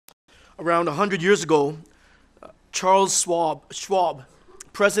Around 100 years ago, Charles Schwab,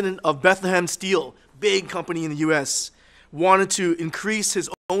 president of Bethlehem Steel, big company in the U.S., wanted to increase his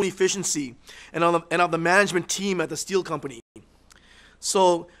own efficiency and of the management team at the steel company.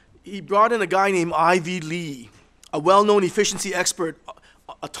 So he brought in a guy named Ivy Lee, a well-known efficiency expert,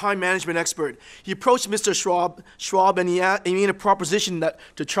 a time management expert. He approached Mr. Schwab, and he made a proposition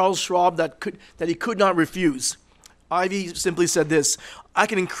to Charles Schwab that he could not refuse. Ivy simply said this: "I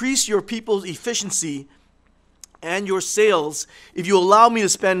can increase your people's efficiency and your sales if you allow me to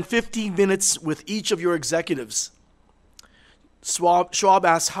spend 15 minutes with each of your executives." Schwab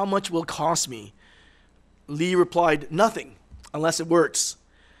asked, "How much will it cost me?" Lee replied, "Nothing, unless it works.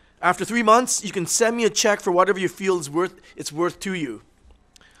 After 3 months, you can send me a check for whatever you feel it's worth to you."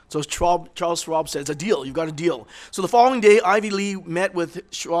 So Charles Schwab said, "It's a deal. You've got a deal." So the following day, Ivy Lee met with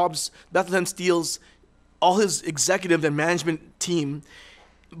Schwab's Bethlehem Steel's, all his executive and management team,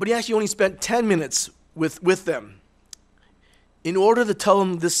 but he actually only spent 10 minutes with them in order to tell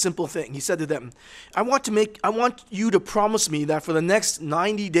them this simple thing. He said to them, I want you to promise me that for the next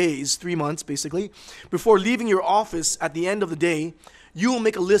 90 days, 3 months basically, before leaving your office at the end of the day, you will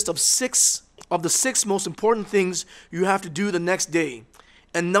make a list of the six most important things you have to do the next day,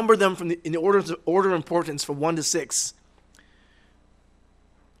 and number them in the order of importance from 1 to 6.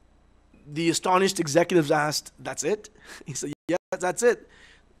 The astonished executives asked, "That's it?" He said, "Yeah, that's it.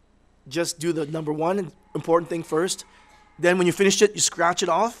 Just do the number one important thing first. Then when you finish it, you scratch it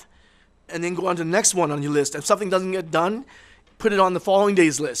off, and then go on to the next one on your list. If something doesn't get done, put it on the following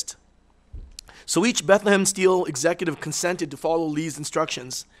day's list." So each Bethlehem Steel executive consented to follow Lee's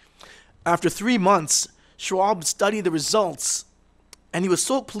instructions. After 3 months, Schwab studied the results, and he was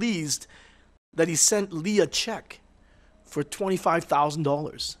so pleased that he sent Lee a check for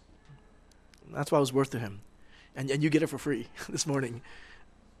 $25,000. That's why it was worth to him. And you get it for free this morning.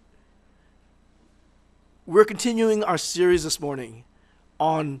 We're continuing our series this morning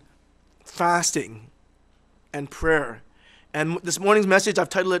on fasting and prayer. And this morning's message, I've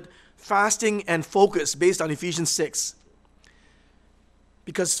titled it Fasting and Focus, based on Ephesians 6.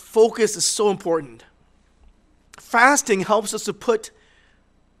 Because focus is so important. Fasting helps us to put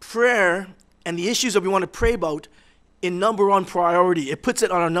prayer and the issues that we want to pray about in number one priority. It puts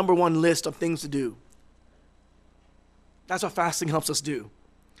it on our number one list of things to do. That's what fasting helps us do.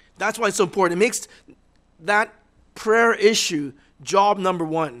 That's why it's so important. It makes that prayer issue job number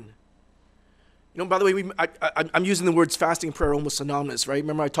one. You know, by the way, I'm using the words fasting and prayer almost synonymous, right?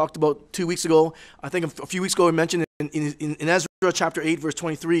 Remember I talked about 2 weeks ago, I think a few weeks ago I mentioned in Ezra chapter 8, verse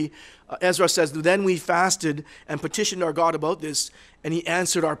 23, Ezra says, "Then we fasted and petitioned our God about this, and he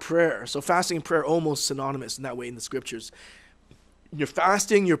answered our prayer." So fasting and prayer are almost synonymous in that way in the scriptures. You're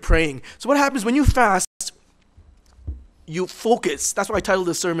fasting, you're praying. So what happens when you fast? You focus. That's why I titled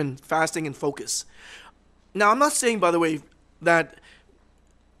this sermon, Fasting and Focus. Now, I'm not saying, by the way, that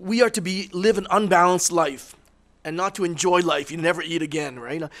we are to live an unbalanced life and not to enjoy life. You never eat again,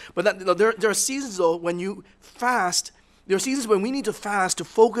 right? But there are seasons, though, when you fast. There are seasons when we need to fast to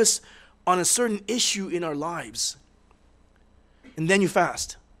focus on a certain issue in our lives. And then you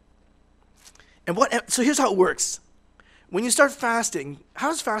fast. So here's how it works. When you start fasting, how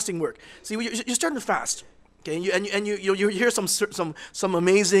does fasting work? See, you're starting to fast, okay? And you hear some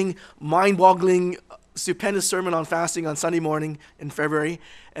amazing, mind-boggling, stupendous sermon on fasting on Sunday morning in February,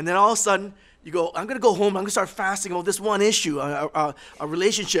 and then all of a sudden you go, I'm going to go home, I'm going to start fasting about this one issue, a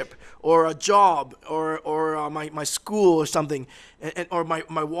relationship, or a job, or my school or something, or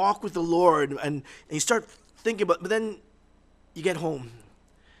my walk with the Lord, and you start thinking about, but then you get home,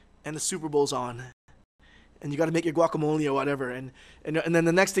 and the Super Bowl's on, and you got to make your guacamole or whatever, and then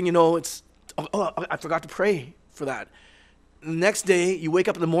the next thing you know, it's, I forgot to pray for that. The next day, you wake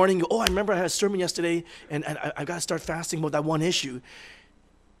up in the morning, you go, I remember I had a sermon yesterday, and I got to start fasting about that one issue.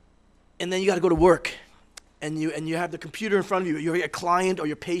 And then you got to go to work, and you have the computer in front of you. You're a client or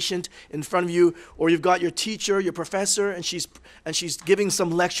your patient in front of you, or you've got your teacher, your professor, and she's giving some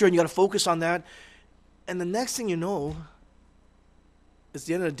lecture, and you got to focus on that. And the next thing you know, it's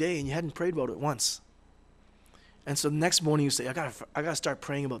the end of the day, and you hadn't prayed about it once. And so the next morning you say, I got to start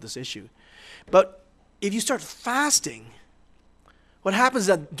praying about this issue. But if you start fasting, what happens is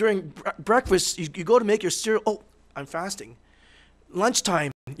that during breakfast, you go to make your cereal. Oh, I'm fasting.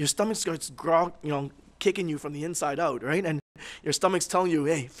 Lunchtime, your stomach starts kicking you from the inside out, right? And your stomach's telling you,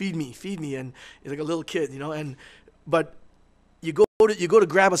 hey, feed me, and you're like a little kid, But you go to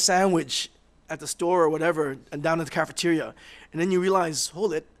grab a sandwich at the store or whatever, and down at the cafeteria, and then you realize,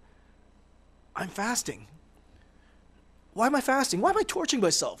 hold it, I'm fasting. Why am I fasting? Why am I torturing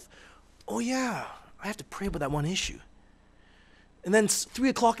myself? Oh yeah, I have to pray about that one issue. And then it's 3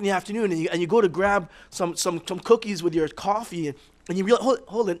 o'clock in the afternoon, and you go to grab some cookies with your coffee, and you realize,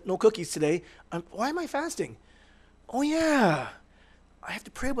 hold it, no cookies today. Why am I fasting? Oh yeah, I have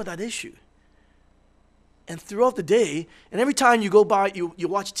to pray about that issue. And throughout the day, and every time you go by, you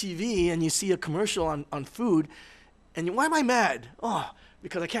watch TV and you see a commercial on food, and why am I mad? Oh,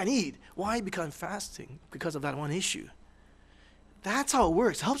 because I can't eat. Why? Because I'm fasting, because of that one issue. That's how it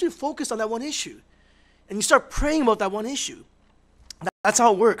works. It helps you focus on that one issue. And you start praying about that one issue. That's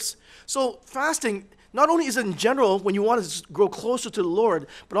how it works. So fasting, not only is it in general when you want to grow closer to the Lord,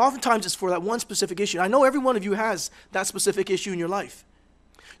 but oftentimes it's for that one specific issue. I know every one of you has that specific issue in your life.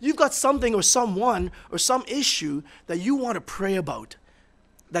 You've got something or someone or some issue that you want to pray about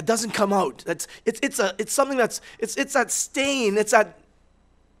that doesn't come out. It's something it's that stain, it's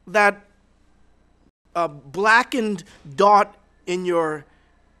that blackened dot in your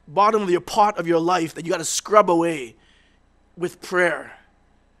bottom of your pot of your life that you got to scrub away with prayer.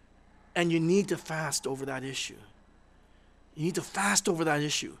 And you need to fast over that issue. You need to fast over that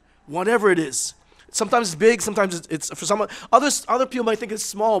issue, whatever it is. Sometimes it's big, sometimes it's for someone. Other people might think it's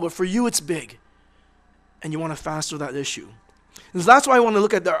small, but for you it's big. And you want to fast over that issue. And so that's why I want to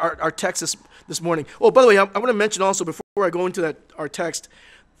look at our text this morning. Oh, by the way, I want to mention also before I go into our text,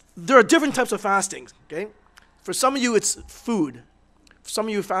 there are different types of fastings, okay? For some of you, it's food. For some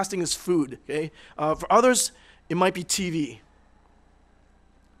of you, fasting is food, okay? For others, it might be TV.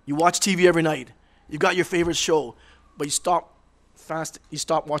 You watch TV every night. You've got your favorite show, but you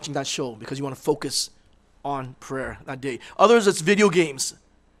stop watching that show because you want to focus on prayer that day. Others, it's video games,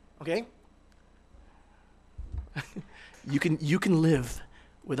 okay? You can live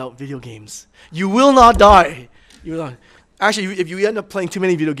without video games. You will not die. Actually, if you end up playing too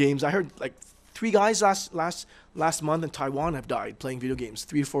many video games, I heard like 3 guys last month in Taiwan have died playing video games,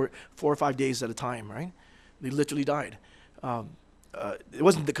 4 or 5 days at a time, right? They literally died. It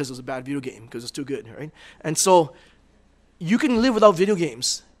wasn't because it was a bad video game, because it's too good, right? And so you can live without video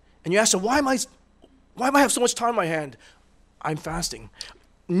games. And you ask, why am I have so much time on my hand? I'm fasting.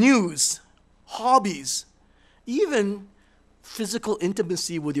 News, hobbies, even physical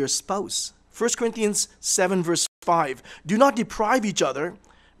intimacy with your spouse. 1 Corinthians 7 verse 5. Do not deprive each other,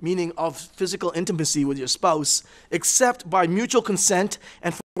 meaning of physical intimacy with your spouse, except by mutual consent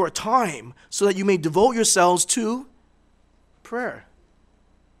and for a time, so that you may devote yourselves to prayer.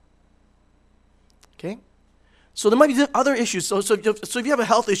 Okay? So there might be other issues. So if you have a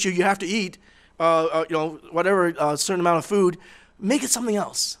health issue, you have to eat, whatever, a certain amount of food, make it something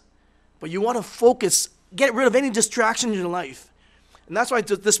else. But you want to focus, get rid of any distraction in your life. And that's why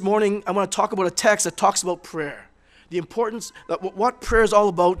this morning I want to talk about a text that talks about prayer. The importance, what prayer is all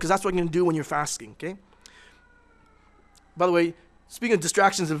about, because that's what you're going to do when you're fasting, okay? By the way, speaking of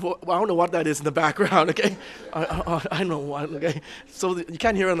distractions, I don't know what that is in the background, okay? I don't know what, okay? So you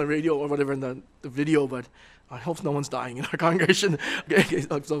can't hear it on the radio or whatever in the video, but I hope no one's dying in our congregation. Okay,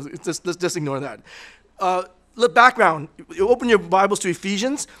 so just ignore that. Look, background. You open your Bibles to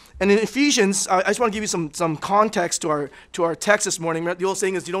Ephesians, and in Ephesians, I just want to give you some context to our text this morning. The old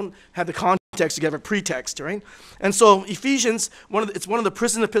saying is you don't have the context, you have a pretext, right? And so Ephesians, it's one of the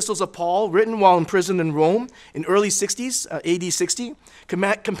prison epistles of Paul, written while in prison in Rome in early 60s, AD 60.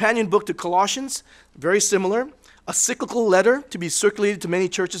 Companion book to Colossians, very similar. A cyclical letter to be circulated to many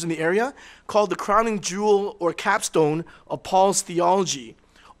churches in the area, called the crowning jewel or capstone of Paul's theology.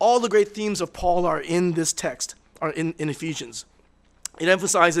 All the great themes of Paul are in this text, are in Ephesians. It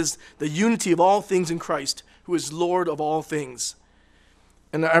emphasizes the unity of all things in Christ, who is Lord of all things.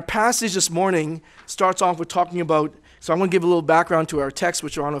 And our passage this morning starts off with talking about, so I'm going to give a little background to our text,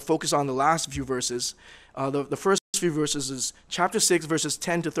 which we're going to focus on the last few verses. The first few verses is chapter 6, verses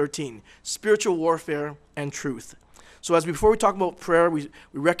 10 to 13, spiritual warfare and truth. So before we talk about prayer, we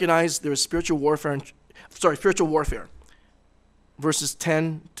recognize there is spiritual warfare. Verses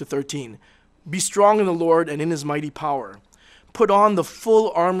 10 to 13. Be strong in the Lord and in his mighty power. Put on the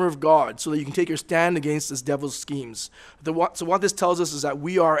full armor of God so that you can take your stand against this devil's schemes. So what this tells us is that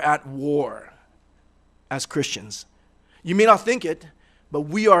we are at war as Christians. You may not think it, but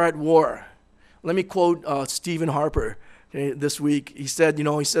we are at war. Let me quote Stephen Harper. Okay, this week, he said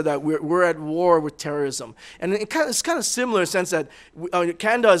that we're at war with terrorism, and it's kind of similar in the sense that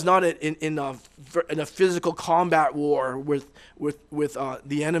Canada is not in a physical combat war with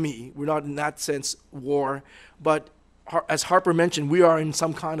the enemy. We're not in that sense war, but as Harper mentioned, we are in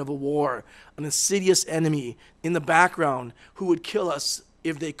some kind of a war, an insidious enemy in the background who would kill us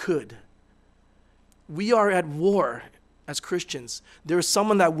if they could. We are at war as Christians. There is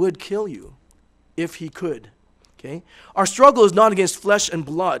someone that would kill you if he could. Okay? Our struggle is not against flesh and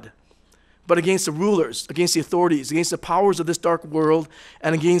blood, but against the rulers, against the authorities, against the powers of this dark world,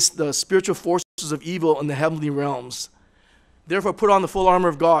 and against the spiritual forces of evil in the heavenly realms. Therefore, put on the full armor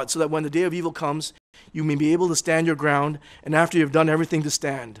of God, so that when the day of evil comes, you may be able to stand your ground, and after you have done everything, to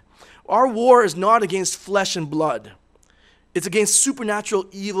stand. Our war is not against flesh and blood. It's against supernatural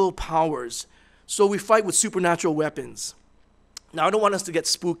evil powers. So we fight with supernatural weapons. Now, I don't want us to get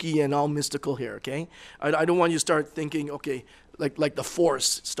spooky and all mystical here, okay? I don't want you to start thinking, okay, like the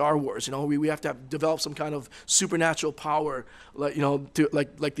Force, Star Wars, we have to develop some kind of supernatural power, like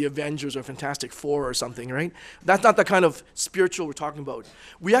the Avengers or Fantastic Four or something, right? That's not the kind of spiritual we're talking about.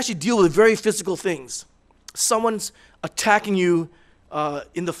 We actually deal with very physical things. Someone's attacking you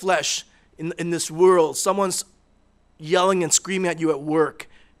in the flesh, in this world. Someone's yelling and screaming at you at work,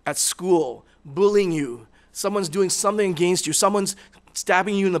 at school, bullying you. Someone's doing something against you. Someone's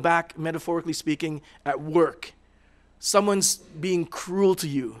stabbing you in the back, metaphorically speaking, at work. Someone's being cruel to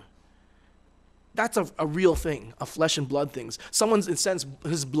you. That's a real thing, a flesh and blood thing. Someone's, in a sense,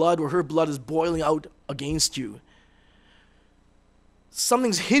 his blood or her blood is boiling out against you.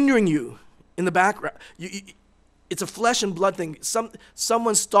 Something's hindering you in the background. It's a flesh and blood thing.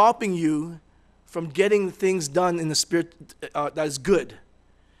 Someone's stopping you from getting things done in the spirit that is good.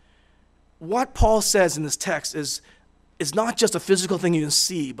 What Paul says in this text is not just a physical thing you can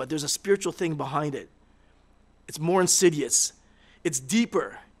see, but there's a spiritual thing behind it. It's more insidious. It's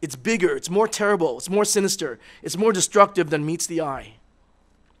deeper. It's bigger. It's more terrible. It's more sinister. It's more destructive than meets the eye.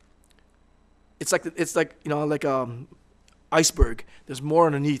 It's like iceberg. There's more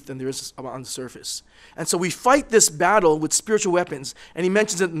underneath than there is on the surface. And so we fight this battle with spiritual weapons, and he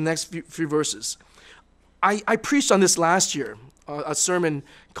mentions it in the next few verses. I preached on this last year, a sermon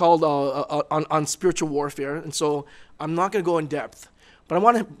called on spiritual warfare, and so I'm not going to go in depth. But I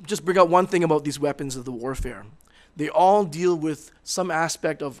want to just bring out one thing about these weapons of the warfare. They all deal with some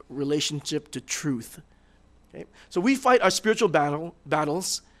aspect of relationship to truth. Okay? So we fight our spiritual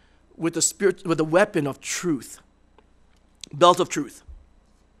battles with the weapon of truth. Belt of truth.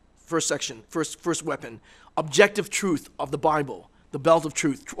 First section, first weapon. Objective truth of the Bible, the belt of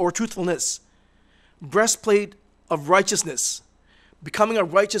truth, or truthfulness. Breastplate of righteousness, becoming a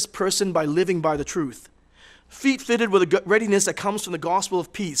righteous person by living by the truth. Feet fitted with a readiness that comes from the gospel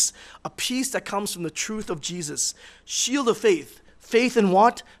of peace, a peace that comes from the truth of Jesus. Shield of faith. Faith in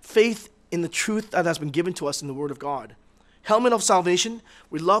what? Faith in the truth that has been given to us in the Word of God. Helmet of salvation.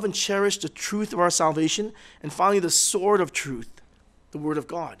 We love and cherish the truth of our salvation. And finally, the sword of truth, the Word of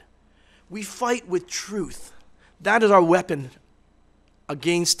God. We fight with truth. That is our weapon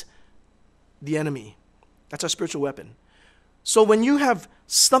against the enemy. That's our spiritual weapon. So when you have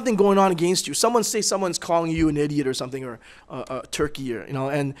something going on against you, someone's calling you an idiot or something, or a turkey, or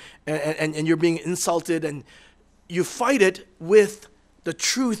and you're being insulted, and you fight it with the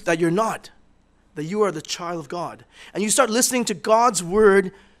truth that you're not, that you are the child of God, and you start listening to God's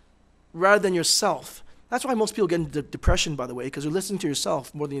word rather than yourself. That's why most people get into depression, by the way, because you're listening to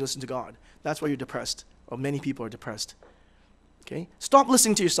yourself more than you listen to God. That's why you're depressed, or many people are depressed. Okay, stop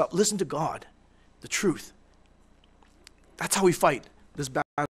listening to yourself. Listen to God, the truth. That's how we fight this battle,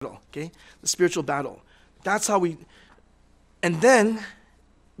 okay? The spiritual battle. That's how we, and then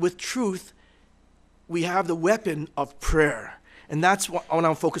with truth, we have the weapon of prayer. And that's what I want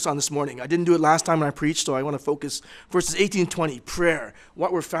to focus on this morning. I didn't do it last time when I preached, so I want to focus. Verses 18 and 20, prayer.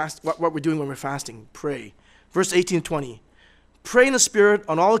 What we're doing when we're fasting, pray. Verse 18 and 20, pray in the Spirit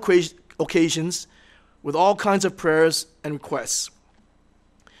on all occasions with all kinds of prayers and requests.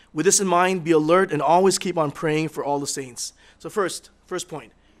 With this in mind, be alert and always keep on praying for all the saints. So first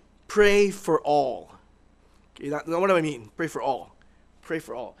point, pray for all. Okay, what do I mean? Pray for all. Pray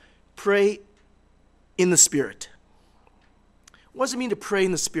for all. Pray in the Spirit. What does it mean to pray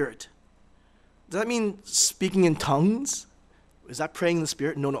in the Spirit? Does that mean speaking in tongues? Is that praying in the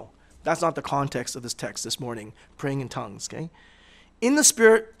Spirit? No. That's not the context of this text this morning, praying in tongues, okay? In the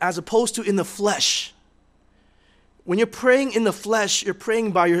Spirit as opposed to in the flesh. When you're praying in the flesh, you're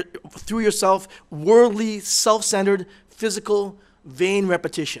praying through yourself, worldly, self-centered, physical, vain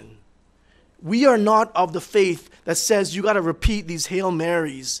repetition. We are not of the faith that says you got to repeat these Hail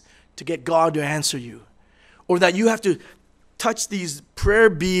Marys to get God to answer you, or that you have to touch these prayer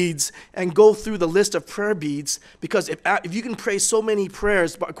beads and go through the list of prayer beads, because if you can pray so many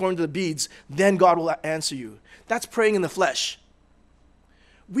prayers according to the beads, then God will answer you. That's praying in the flesh.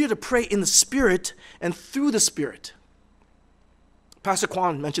 We are to pray in the Spirit and through the Spirit. Pastor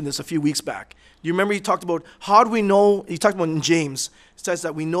Kwan mentioned this a few weeks back. Do you remember he talked about how do we know, he talked about in James, it says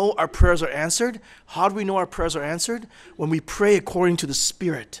that we know our prayers are answered. How do we know our prayers are answered? When we pray according to the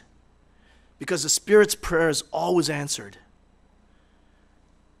Spirit. Because the Spirit's prayer is always answered.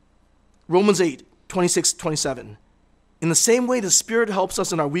 Romans 8, 26, 27. In the same way, the Spirit helps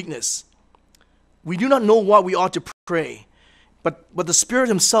us in our weakness. We do not know what we ought to pray, but the Spirit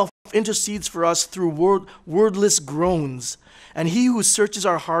himself intercedes for us through wordless groans. And he who searches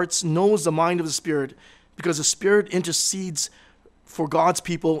our hearts knows the mind of the Spirit, because the Spirit intercedes for God's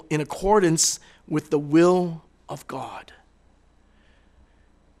people in accordance with the will of God.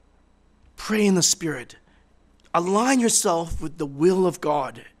 Pray in the Spirit. Align yourself with the will of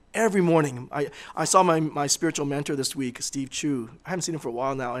God every morning. I saw my spiritual mentor this week, Steve Chu. I haven't seen him for a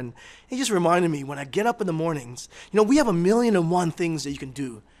while now, and he just reminded me when I get up in the mornings, we have 1,000,001 things that you can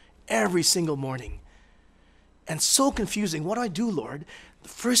do every single morning. And so confusing. What do I do, Lord? The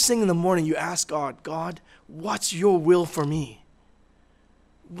first thing in the morning, you ask God, God, what's your will for me?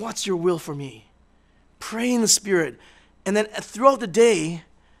 What's your will for me? Pray in the Spirit. And then throughout the day,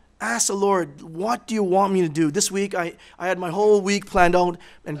 ask the Lord, what do you want me to do? This week, I had my whole week planned out,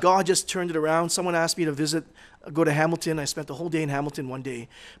 and God just turned it around. Someone asked me to go to Hamilton. I spent the whole day in Hamilton one day,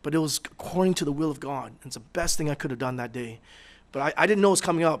 but it was according to the will of God. It's the best thing I could have done that day. But I didn't know it was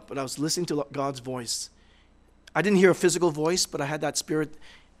coming up, but I was listening to God's voice. I didn't hear a physical voice, but I had that Spirit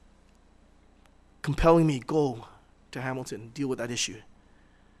compelling me, go to Hamilton, deal with that issue.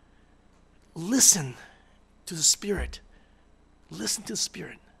 Listen to the Spirit. Listen to the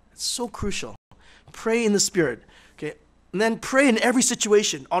Spirit. It's so crucial. Pray in the Spirit. Okay? And then pray in every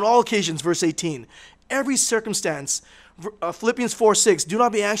situation, on all occasions, verse 18. Every circumstance. Philippians 4:6. Do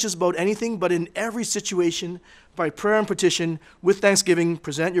not be anxious about anything, but in every situation, by prayer and petition, with thanksgiving,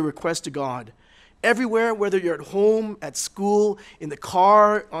 present your request to God. Everywhere, whether you're at home, at school, in the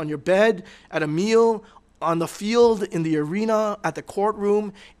car, on your bed, at a meal, on the field, in the arena, at the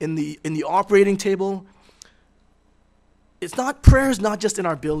courtroom, in the operating table. Prayer is not just in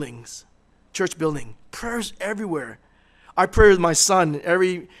our buildings, church building. Prayer's everywhere. I pray with my son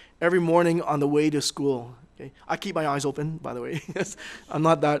every morning on the way to school. Okay? I keep my eyes open, by the way. I'm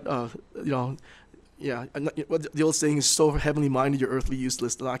not that, the old saying is, so heavenly minded, you're earthly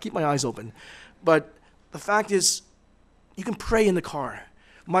useless. I keep my eyes open. But the fact is, you can pray in the car.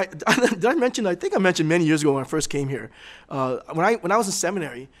 Did I mention? I think I mentioned many years ago when I first came here. When I was in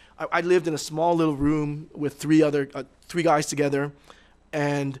seminary, I lived in a small little room with three guys together,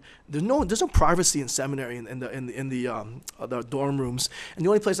 and there's no privacy in seminary in the dorm rooms. And the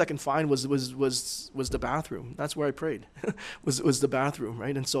only place I can find was the bathroom. That's where I prayed. was the bathroom,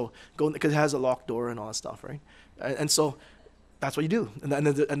 right? And so because it has a locked door and all that stuff, right? And so that's what you do.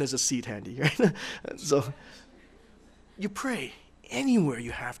 And there's a seat handy, right? So you pray anywhere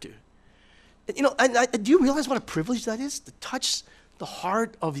you have to. And do you realize what a privilege that is? To touch the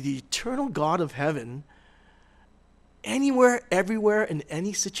heart of the eternal God of heaven anywhere, everywhere, in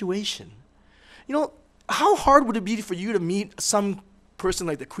any situation. How hard would it be for you to meet some person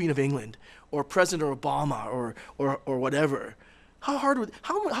like the Queen of England or President Obama or whatever?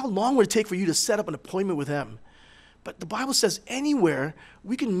 How long would it take for you to set up an appointment with them? But the Bible says anywhere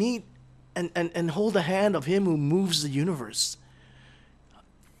we can meet and hold the hand of him who moves the universe.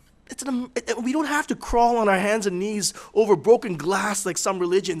 We don't have to crawl on our hands and knees over broken glass like some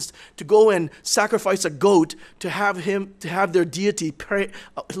religions to go and sacrifice a goat to have their deity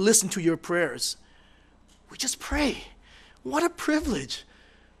listen to your prayers. We just pray. What a privilege.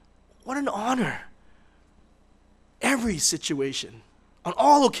 What an honor. Every situation, on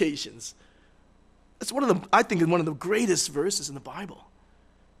all occasions. It's I think, one of the greatest verses in the Bible.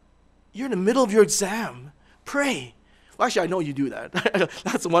 You're in the middle of your exam. Pray. Well, actually, I know you do that.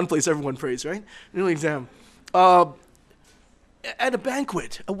 That's the one place everyone prays, right? Middle exam. At a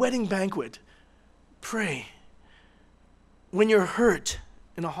banquet, a wedding banquet, pray. When you're hurt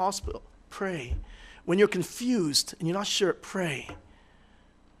in a hospital, pray. When you're confused and you're not sure, pray.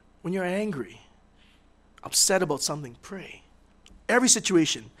 When you're angry, upset about something, pray. Every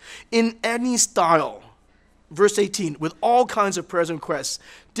situation, in any style. Verse 18, with all kinds of prayers and requests,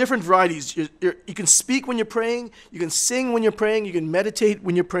 different varieties. You can speak when you're praying. You can sing when you're praying. You can meditate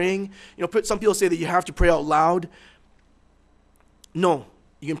when you're praying. Some people say that you have to pray out loud. No,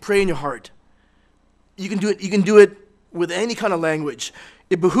 you can pray in your heart. You can do it. You can do it with any kind of language.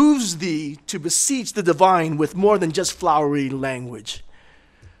 It behooves thee to beseech the divine with more than just flowery language.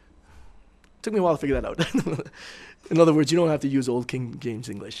 Took me a while to figure that out. In other words, you don't have to use old King James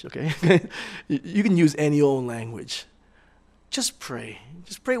English, okay? You can use any old language. Just pray.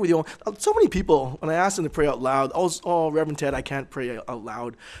 Just pray with your own. So many people, when I ask them to pray out loud, Reverend Ted, I can't pray out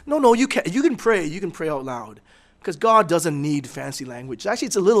loud. No, you can. You can pray. You can pray out loud. Because God doesn't need fancy language. Actually,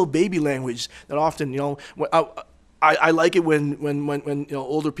 it's a little baby language that often, I like it when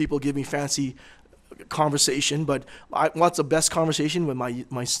older people give me fancy conversation, but what's the best conversation? When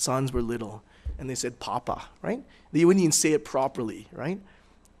my sons were little and they said Papa, right? They wouldn't even say it properly, right?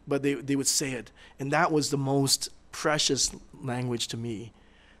 But they would say it. And that was the most precious language to me.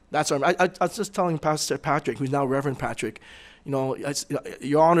 That's what I was just telling Pastor Patrick, who's now Reverend Patrick,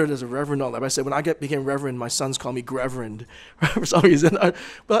 you're honored as a reverend. All that. But I said, when I became reverend, my sons call me Greverend for some reason.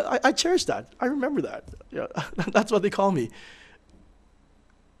 But I cherish that. I remember that. Yeah, that's what they call me.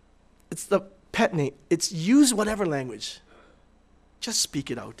 It's the pet name. It's use whatever language. Just speak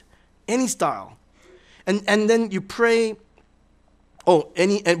it out. Any style. And then you pray.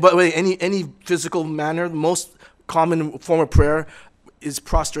 Any physical manner. The most common form of prayer is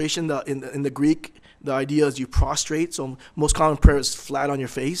prostration. In the Greek, the idea is you prostrate. So most common prayer is flat on your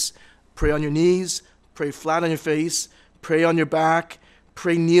face. Pray on your knees. Pray flat on your face. Pray on your back.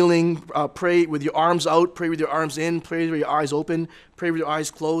 Pray kneeling. Pray with your arms out. Pray with your arms in. Pray with your eyes open. Pray with your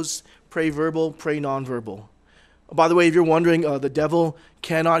eyes closed. Pray verbal. Pray nonverbal. By the way, if you're wondering, the devil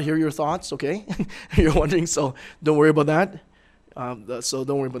cannot hear your thoughts, okay? You're wondering, so don't worry about that.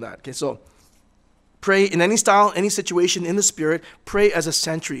 Okay, so pray in any style, any situation, in the Spirit. Pray as a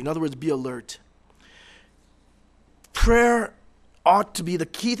sentry. In other words, be alert. Prayer ought to be, the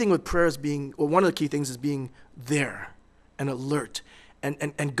key thing with prayer is one of the key things is being there and alert.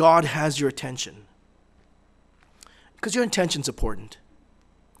 And God has your attention. Because your intention's important.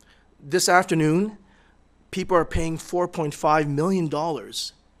 This afternoon, people are paying $4.5 million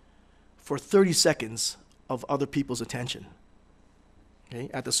for 30 seconds of other people's attention. Okay,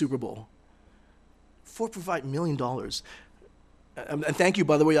 at the Super Bowl. $4.5 million. And thank you,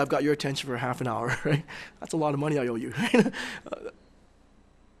 by the way, I've got your attention for half an hour, right? That's a lot of money I owe you, right?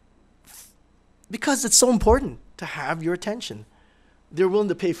 Because it's so important to have your attention. They're willing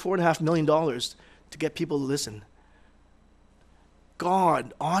to pay $4.5 million to get people to listen.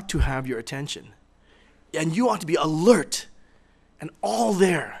 God ought to have your attention. And you ought to be alert and all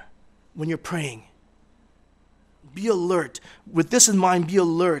there when you're praying. Be alert. With this in mind, be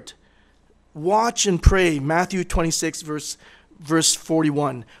alert. Watch and pray. Matthew 26, verse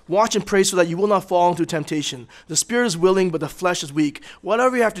 41. Watch and pray so that you will not fall into temptation. The spirit is willing, but the flesh is weak.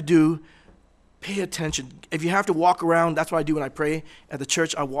 Whatever you have to do, pay attention. If you have to walk around, that's what I do when I pray. At the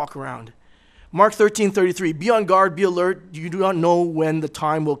church, I walk around. Mark 13:33. Be on guard, be alert. You do not know when the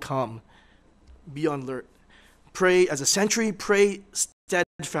time will come. Be on alert. Pray as a sentry. Pray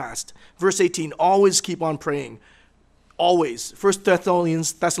steadfast. Verse 18. Always keep on praying. Always. 1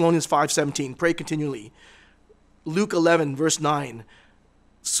 Thessalonians 5:17. Pray continually. Luke 11, verse 9.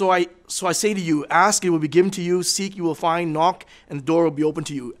 So I say to you, ask, it will be given to you. Seek, you will find. Knock, and the door will be open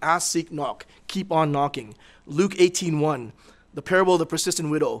to you. Ask, seek, knock. Keep on knocking. Luke 18:1. The parable of the persistent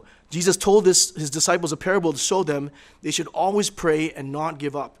widow. Jesus told his disciples a parable to show them they should always pray and not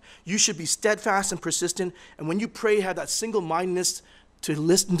give up. You should be steadfast and persistent. And when you pray, have that single-mindedness to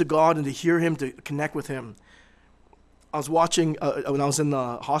listen to God and to hear him, to connect with him. I was watching, when I was in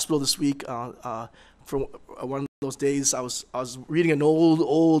the hospital this week, for one of those days, I was reading an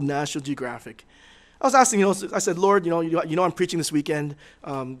old National Geographic. I was asking, I said, Lord, I'm preaching this weekend.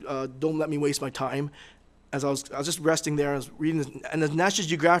 Don't let me waste my time. As I was just resting there, I was reading this, and the National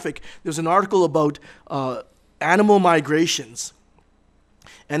Geographic, there's an article about animal migrations.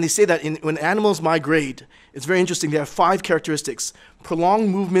 And they say that when animals migrate, it's very interesting. They have 5 characteristics: prolonged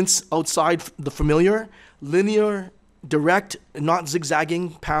movements outside the familiar, linear, direct, and not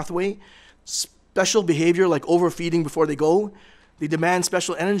zigzagging pathway, special behavior like overfeeding before they go. They demand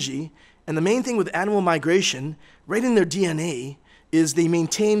special energy. And the main thing with animal migration, right in their DNA, is they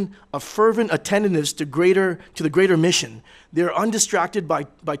maintain a fervent attentiveness to the greater mission. They're undistracted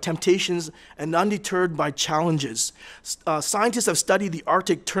by temptations and undeterred by challenges. Scientists have studied the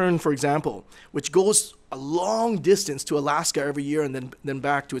Arctic tern, for example, which goes a long distance to Alaska every year and then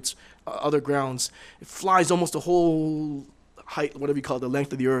back to its other grounds. It flies almost the whole height, whatever you call it, the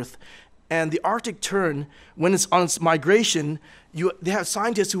length of the Earth. And the Arctic tern, when it's on its migration, they have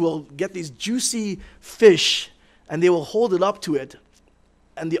scientists who will get these juicy fish and they will hold it up to it,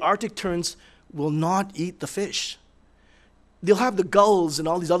 and the Arctic terns will not eat the fish. They'll have the gulls and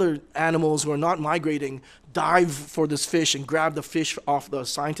all these other animals who are not migrating dive for this fish and grab the fish off the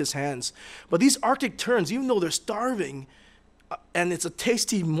scientists' hands. But these Arctic terns, even though they're starving and it's a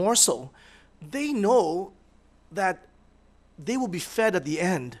tasty morsel, they know that they will be fed at the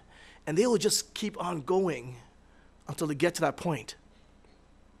end, and they will just keep on going until they get to that point.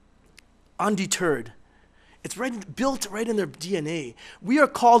 Undeterred. It's built right in their DNA. We are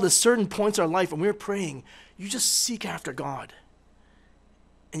called at certain points in our life, when we're praying, you just seek after God.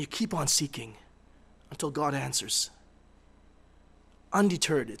 And you keep on seeking until God answers.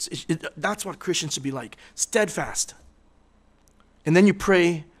 undeterred. That's what Christians should be like, steadfast. And then you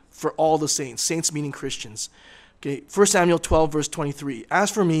pray for all the saints, saints meaning Christians. Okay, 1 Samuel 12, verse 23. As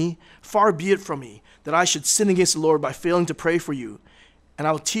for me, far be it from me that I should sin against the Lord by failing to pray for you, and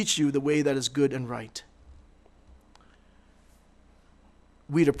I will teach you the way that is good and right.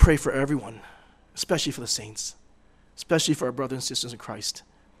 We are to pray for everyone, especially for the saints, especially for our brothers and sisters in Christ.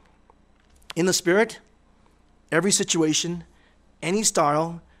 In the Spirit, every situation, any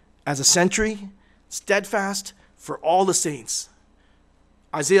style, as a sentry, steadfast for all the saints.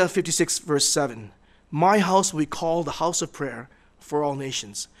 Isaiah 56, verse 7. My house will be called the house of prayer for all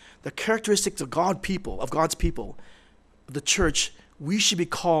nations. The characteristics of God's people, the church, we should be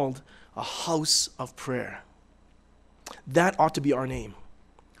called a house of prayer. That ought to be our name.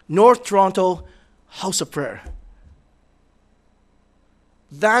 North Toronto, house of prayer.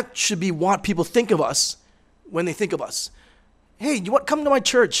 That should be what people think of us when they think of us. Hey, you want come to my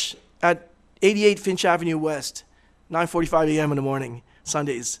church at 88 Finch Avenue West, 9:45 a.m. in the morning,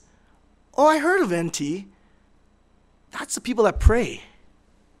 Sundays. Oh, I heard of NT. That's the people that pray.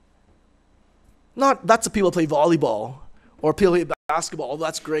 Not that's the people that play volleyball or play basketball.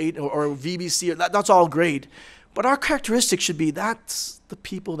 That's great. Or VBC. That's all great. But our characteristic should be that's the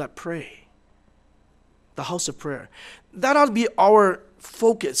people that pray. The house of prayer. That ought to be our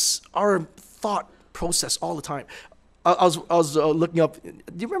focus, our thought process all the time. I was looking up. Do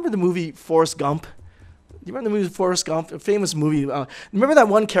you remember the movie Forrest Gump? Do you remember the movie Forrest Gump? A famous movie. Remember that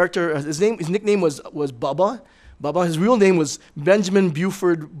one character? His nickname was Bubba. Bubba. His real name was Benjamin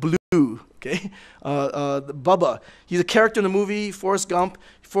Buford Blue. Okay, Bubba. He's a character in the movie Forrest Gump.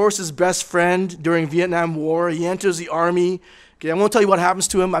 Forrest's best friend during Vietnam War. He enters the army. Okay, I won't tell you what happens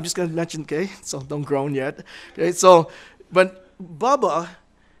to him. I'm just going to mention. Okay, so don't groan yet. Okay, but Bubba,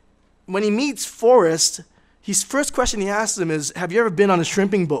 when he meets Forrest, his first question he asks him is, "Have you ever been on a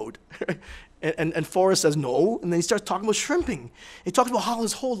shrimping boat?" And Forrest says no, and then he starts talking about shrimping. He talks about how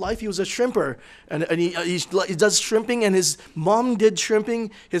his whole life he was a shrimper, and he does shrimping, and his mom did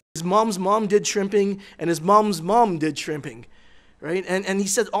shrimping, his mom's mom did shrimping, and his mom's mom did shrimping, right? And he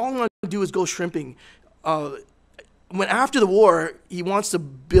said, all I'm going to do is go shrimping. When after the war, he wants to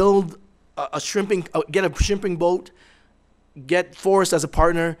build get a shrimping boat, get Forrest as a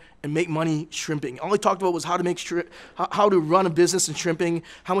partner, and make money shrimping. All he talked about was how to run a business in shrimping,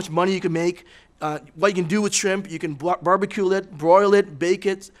 how much money you can make, what you can do with shrimp. You can barbecue it, broil it, bake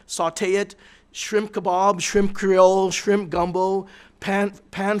it, saute it, shrimp kebab, shrimp creole, shrimp gumbo, pan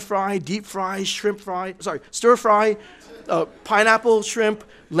fry, deep fry, stir fry, pineapple shrimp,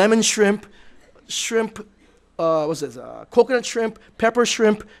 lemon shrimp, coconut shrimp, pepper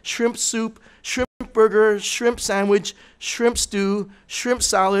shrimp, shrimp soup, shrimp burger, shrimp sandwich, shrimp stew, shrimp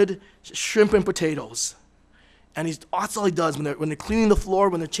salad, shrimp and potatoes. And that's all he does when they're cleaning the floor,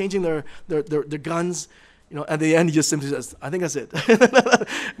 when they're changing their guns. At the end he just simply says, I think that's it.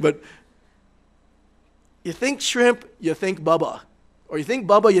 But you think shrimp, you think Bubba. Or you think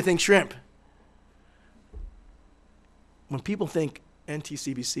Bubba, you think shrimp. When people think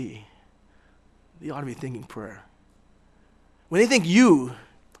NTCBC, they ought to be thinking prayer. When they think you,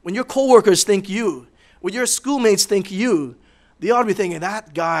 when your coworkers think you, when your schoolmates think you, they ought to be thinking,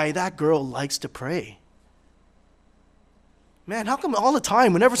 that guy, that girl likes to pray. Man, how come all the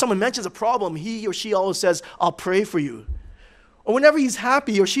time, whenever someone mentions a problem, he or she always says, I'll pray for you? Or whenever he's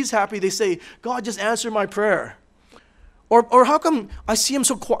happy or she's happy, they say, God, just answer my prayer. Or how come I see him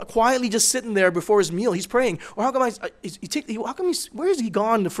so quietly just sitting there before his meal? He's praying. Or how come where is he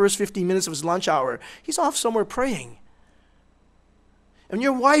gone the first 15 minutes of his lunch hour? He's off somewhere praying. And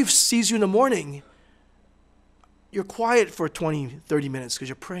your wife sees you in the morning, you're quiet for 20, 30 minutes because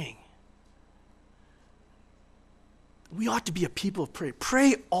you're praying. We ought to be a people of prayer.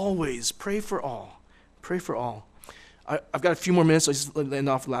 Pray always. Pray for all. Pray for all. I've got a few more minutes, so I'll just end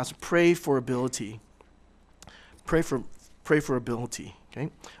off the last one. Pray for ability. Pray for ability. Okay?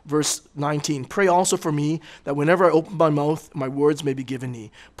 Verse 19, pray also for me that whenever I open my mouth, my words may be given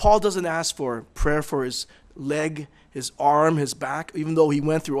me. Paul doesn't ask for prayer for his leg, his arm, his back, even though he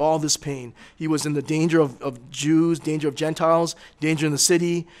went through all this pain. He was in the danger of Jews, danger of Gentiles, danger in the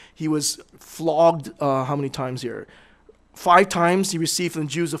city. He was flogged, how many times here? 5 times he received from the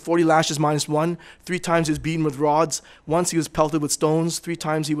Jews the 40 lashes minus 1. 3 times he was beaten with rods. Once he was pelted with stones. 3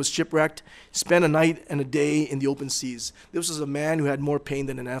 times he was shipwrecked. He spent a night and a day in the open seas. This was a man who had more pain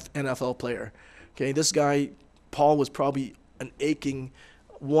than an NFL player. Okay, this guy, Paul, was probably an aching,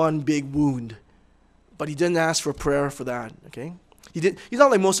 one big wound. But he didn't ask for prayer for that, okay? He's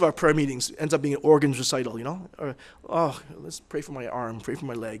not like most of our prayer meetings. Ends up being an organs recital, Or, let's pray for my arm, pray for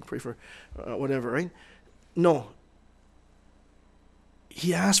my leg, pray for whatever, right? No.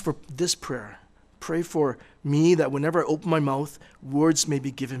 he asked for this prayer. Pray for me that whenever I open my mouth, words may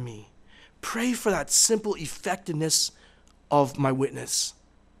be given me. Pray for that simple effectiveness of my witness.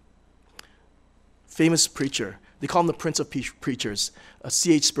 Famous preacher, they call him the Prince of Preachers,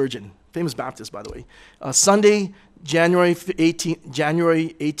 C.H. Spurgeon, famous Baptist, by the way. Sunday, January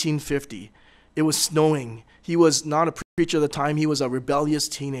 1850. It was snowing. He was not a preacher at the time. He was a rebellious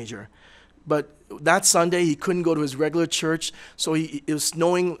teenager. But that Sunday, he couldn't go to his regular church, so it was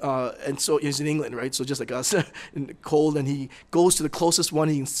snowing, and so he was in England, right? So just like us, in cold, and he goes to the closest one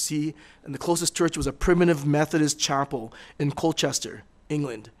he can see, and the closest church was a primitive Methodist chapel in Colchester,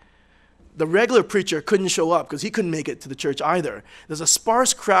 England. The regular preacher couldn't show up because he couldn't make it to the church either. There's a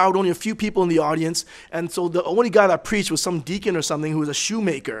sparse crowd, only a few people in the audience, and so the only guy that preached was some deacon or something who was a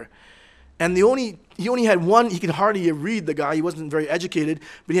shoemaker. And he only had one, he could hardly read, the guy, he wasn't very educated,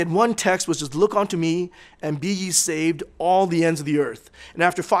 but he had one text, which was, look unto me and be ye saved, all the ends of the earth. And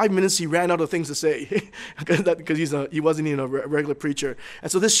after 5 minutes, he ran out of things to say, because he wasn't even a regular preacher.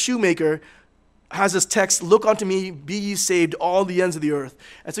 And so this shoemaker has this text, look unto me, be ye saved, all the ends of the earth.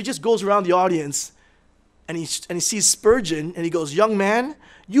 And so he just goes around the audience, and he sees Spurgeon, and he goes, young man,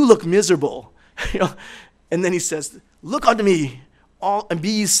 you look miserable. And then he says, look unto me, and be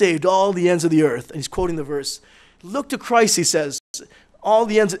ye saved, all the ends of the earth. And he's quoting the verse. Look to Christ, he says, all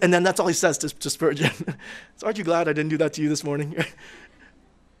the ends, and then that's all he says to Spurgeon. So aren't you glad I didn't do that to you this morning?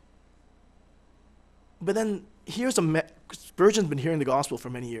 But then here's Spurgeon's been hearing the gospel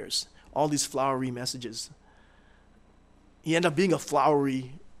for many years, all these flowery messages. He ended up being a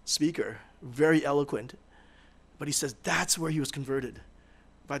flowery speaker, very eloquent. But he says that's where he was converted,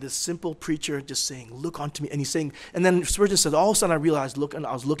 by this simple preacher just saying, look unto me. And he's saying, and then Spurgeon said, all of a sudden I realized, and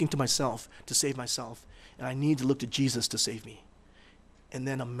I was looking to myself to save myself. And I need to look to Jesus to save me. And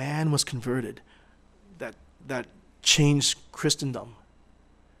then a man was converted that changed Christendom.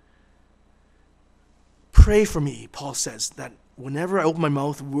 Pray for me, Paul says, that whenever I open my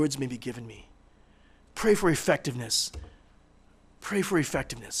mouth, words may be given me. Pray for effectiveness. Pray for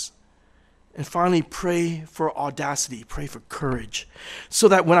effectiveness. And finally, pray for audacity, pray for courage, so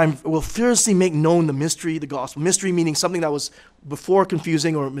that when I will fiercely make known the mystery, the gospel, mystery meaning something that was before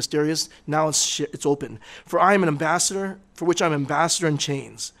confusing or mysterious, now it's open. For I am an ambassador, for which I am ambassador in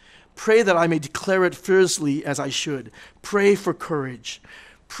chains. Pray that I may declare it fiercely as I should. Pray for courage.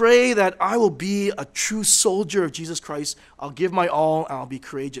 Pray that I will be a true soldier of Jesus Christ. I'll give my all, and I'll be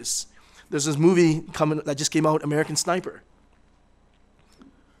courageous. There's this movie that just came out, American Sniper.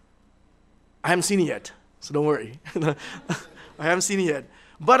 I haven't seen it yet, so don't worry. I haven't seen it yet.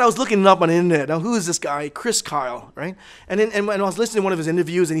 But I was looking it up on the internet. Now, who is this guy? Chris Kyle, right? And when I was listening to one of his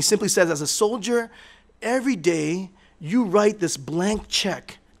interviews, and he simply says, as a soldier, every day you write this blank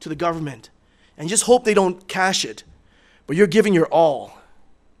check to the government, and you just hope they don't cash it, but you're giving your all.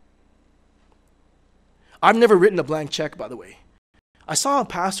 I've never written a blank check, by the way. I saw a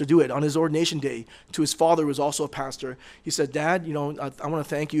pastor do it on his ordination day to his father, who was also a pastor. He said, Dad, I want to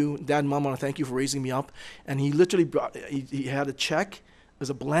thank you. Dad and Mom, I want to thank you for raising me up. And he literally he had a check. It was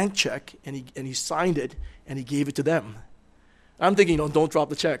a blank check, and he signed it, and he gave it to them. I'm thinking, don't drop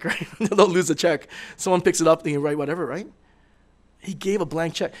the check, right? Don't lose the check. Someone picks it up, they can write whatever, right? He gave a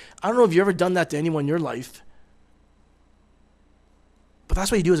blank check. I don't know if you've ever done that to anyone in your life, but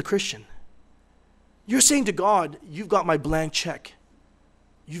that's what you do as a Christian. You're saying to God, you've got my blank check.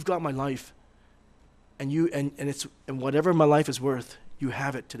 You've got my life, and whatever my life is worth, you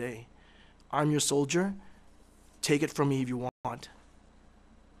have it today. I'm your soldier. Take it from me if you want.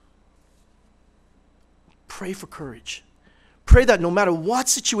 Pray for courage. Pray that no matter what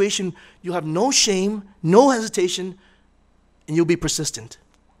situation, you'll have no shame, no hesitation, and you'll be persistent.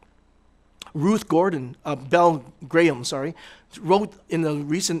 Ruth Gordon, Bell Graham, wrote in a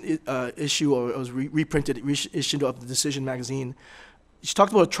recent issue, or it was reprinted issue of the Decision magazine. She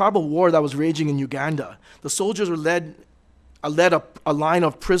talked about a tribal war that was raging in Uganda. The soldiers were led a line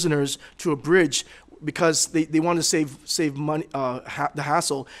of prisoners to a bridge because they wanted to save money, the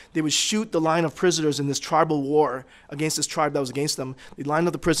hassle. They would shoot the line of prisoners in this tribal war against this tribe that was against them. They lined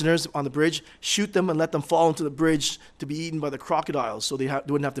up the prisoners on the bridge, shoot them, and let them fall into the bridge to be eaten by the crocodiles, so they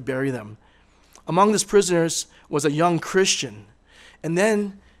wouldn't have to bury them. Among these prisoners was a young Christian. And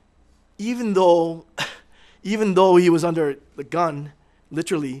then, even though he was under the gun,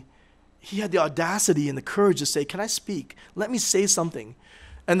 literally, he had the audacity and the courage to say, "Can I speak? Let me say something."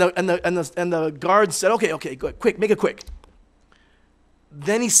 And the guard said, "Okay, go quick, make it quick."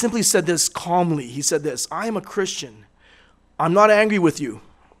 Then he simply said this calmly. He said this, "I am a Christian. I'm not angry with you.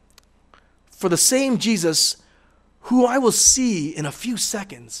 For the same Jesus who I will see in a few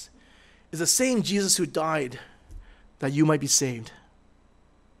seconds is the same Jesus who died that you might be saved."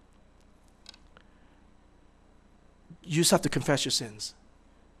 You just have to confess your sins.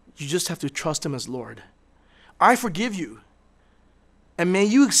 You just have to trust him as Lord. I forgive you. And may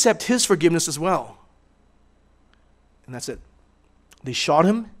you accept his forgiveness as well. And that's it. They shot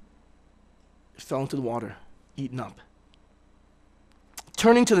him, fell into the water, eaten up.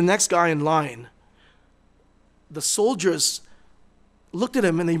 Turning to the next guy in line, the soldiers looked at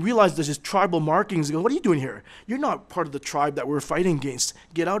him and they realized there's his tribal markings. They go, what are you doing here? You're not part of the tribe that we're fighting against.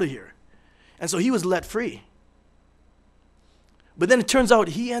 Get out of here. And so he was let free. But then it turns out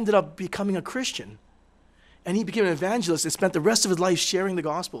he ended up becoming a Christian. And he became an evangelist and spent the rest of his life sharing the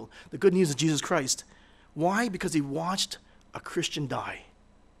gospel, the good news of Jesus Christ. Why? Because he watched a Christian die.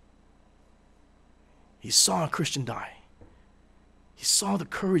 He saw a Christian die. He saw the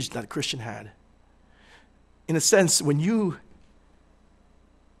courage that a Christian had. In a sense, when you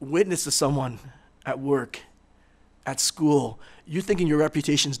witness to someone at work, at school, you're thinking your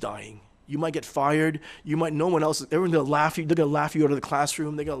reputation's dying. You might get fired. You might, no one else, everyone's going to laugh you. They're going to laugh you out of the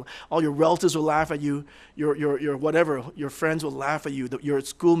classroom. All your relatives will laugh at you. Your whatever, your friends will laugh at you. Your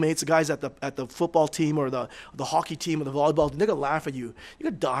schoolmates, the guys at the football team or the hockey team or the volleyball team, they're going to laugh at you.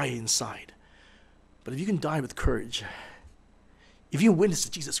 You're going to die inside. But if you can die with courage, if you witness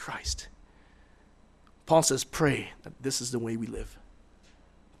to Jesus Christ, Paul says, pray that this is the way we live.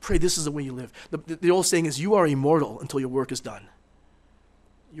 Pray this is the way you live. The old saying is, you are immortal until your work is done.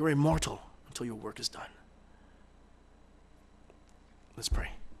 You're immortal until your work is done. Let's pray.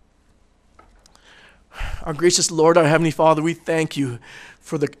 Our gracious Lord, our Heavenly Father, we thank you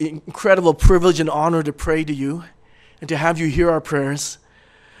for the incredible privilege and honor to pray to you and to have you hear our prayers.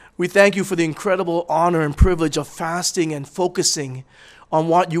 We thank you for the incredible honor and privilege of fasting and focusing on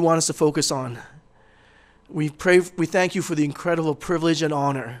what you want us to focus on. We thank you for the incredible privilege and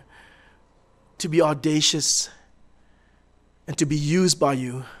honor to be audacious and to be used by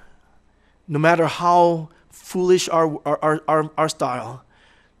you, no matter how foolish our style,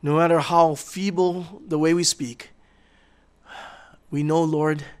 no matter how feeble the way we speak. We know,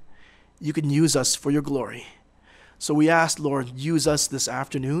 Lord, you can use us for your glory. So we ask, Lord, use us this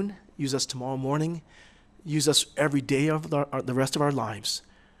afternoon, use us tomorrow morning, use us every day of the rest of our lives.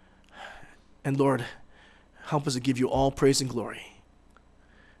 And Lord, help us to give you all praise and glory.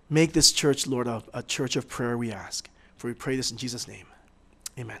 Make this church, Lord, a church of prayer, we ask. For we pray this in Jesus' name.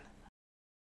 Amen.